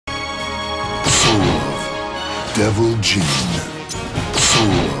Soul of Devil Jin.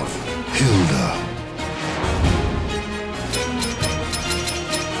 Soul of Hilda.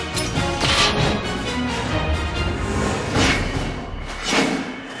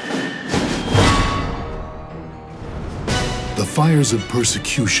 The fires of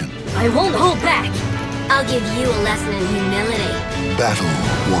persecution. I won't hold back. I'll give you a lesson in humility. Battle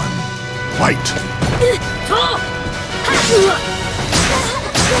 1. Fight!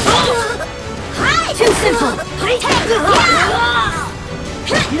 Too simple!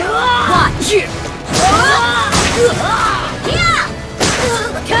 Watch!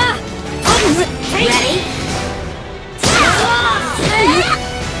 Ready?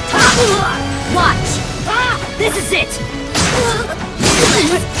 Watch! This is it!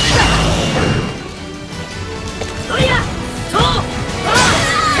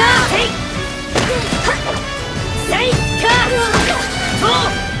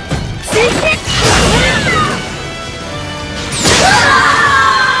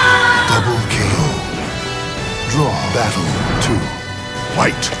 Double KO. Draw. Battle 2.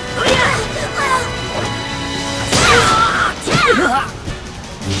 Fight!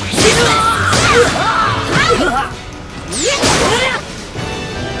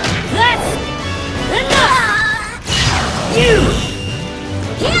 That's enough! You!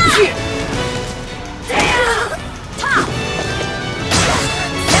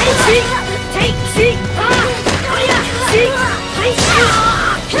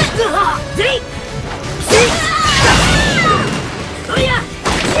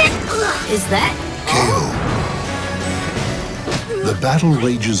 Is that? KO. The battle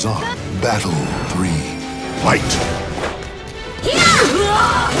rages on. Battle 3. Fight!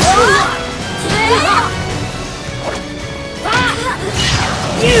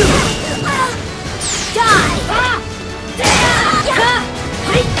 You! Die!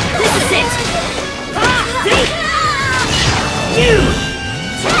 This is it! You!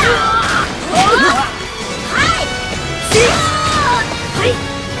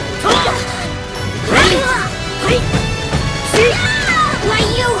 Why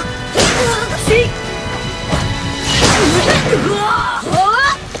you?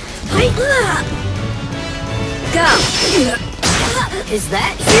 Go! Is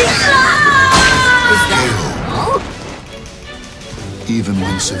that? Is that all? Even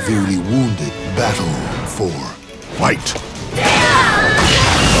when severely wounded. Battle 4. Fight!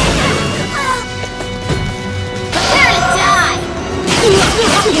 Prepare to die!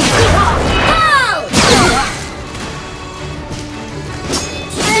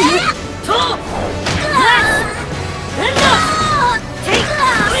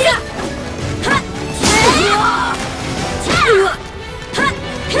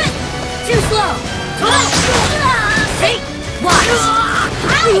 Too slow! Take! Watch!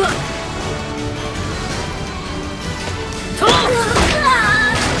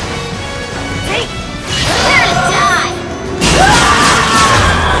 Take! Prepare to die!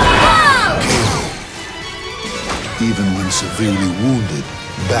 Even when severely wounded.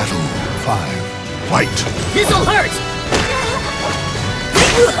 Battle 5. Fight! This'll hurt!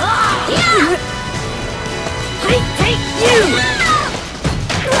 Take you!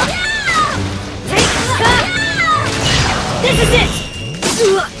 This is it!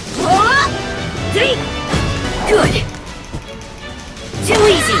 Good! Too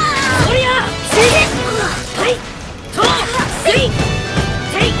easy!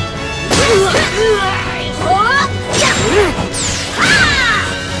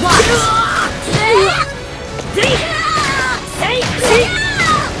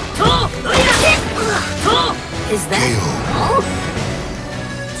 Is that all?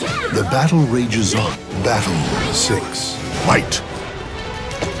 The battle rages on. Battle 6. Fight!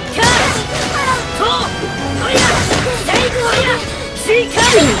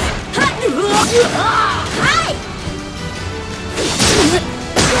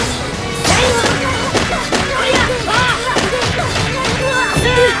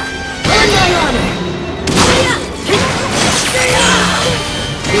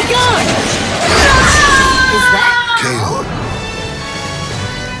 Be gone! Is that? KO.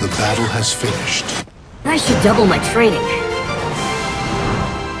 The battle has finished. I should double my training.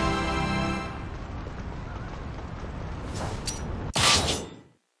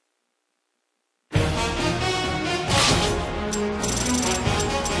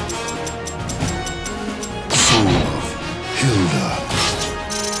 Soul of Hilda.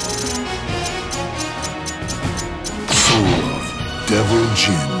 Soul of Devil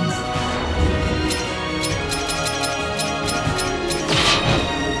Jin.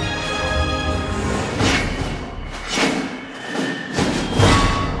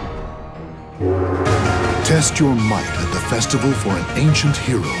 Test your might at the festival for an ancient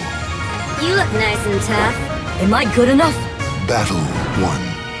hero. You look nice and tough. Am I good enough? Battle 1.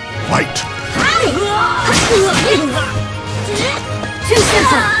 Fight! Too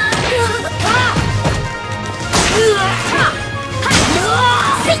simple!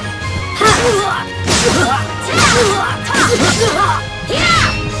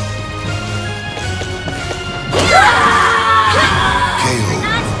 KO.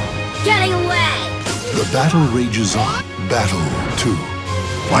 Getting away! The battle rages on. Battle 2.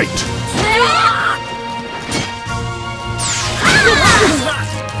 Fight!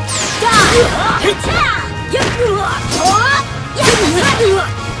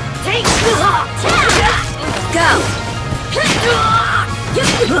 Go!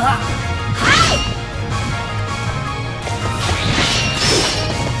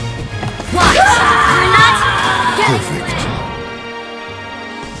 What? You're not getting Perfect.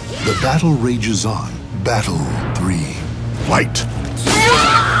 The battle rages on. Battle 3. Fight!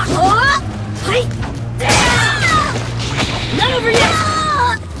 Not over yet!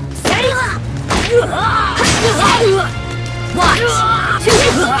 Watch!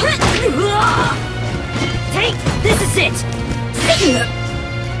 Take! This is it!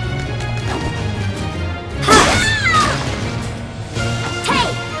 Hey!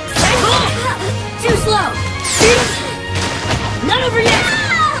 Too slow! Not over yet!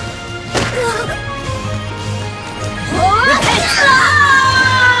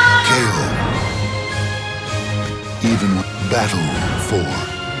 KO. Even with Battle 4.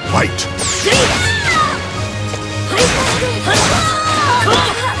 Fight! Here to die!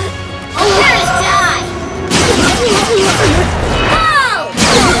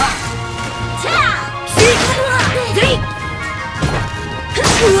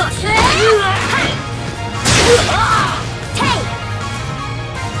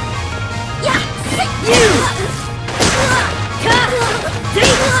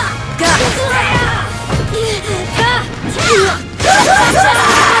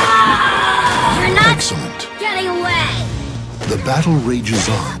 Excellent. Getting away! The battle rages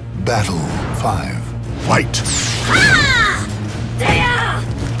on. Battle 5. Fight!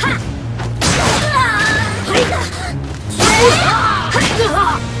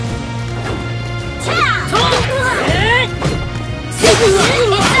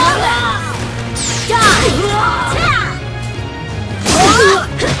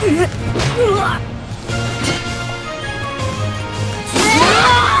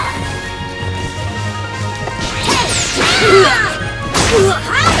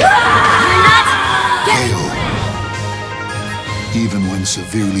 KO. Even when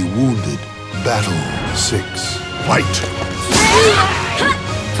severely wounded. Battle 6. Fight!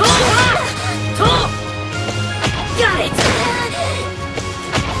 Got it!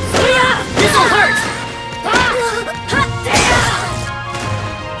 This'll hurt!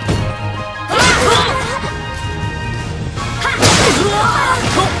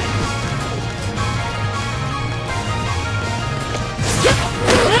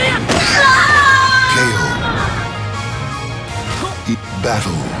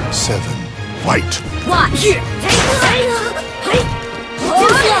 Battle 7. Fight! Watch! Too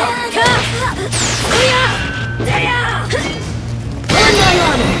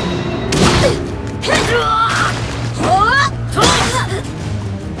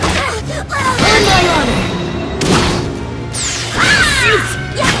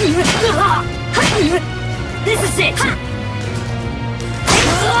This is it!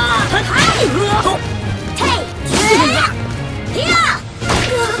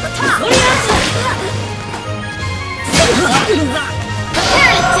 Prepare to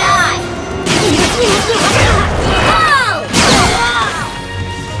die!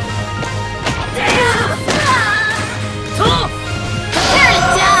 Prepare to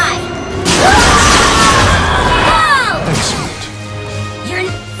die! Excellent. You're...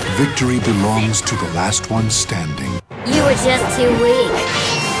 Victory belongs to the last one standing. You were just too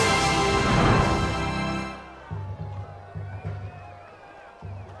weak.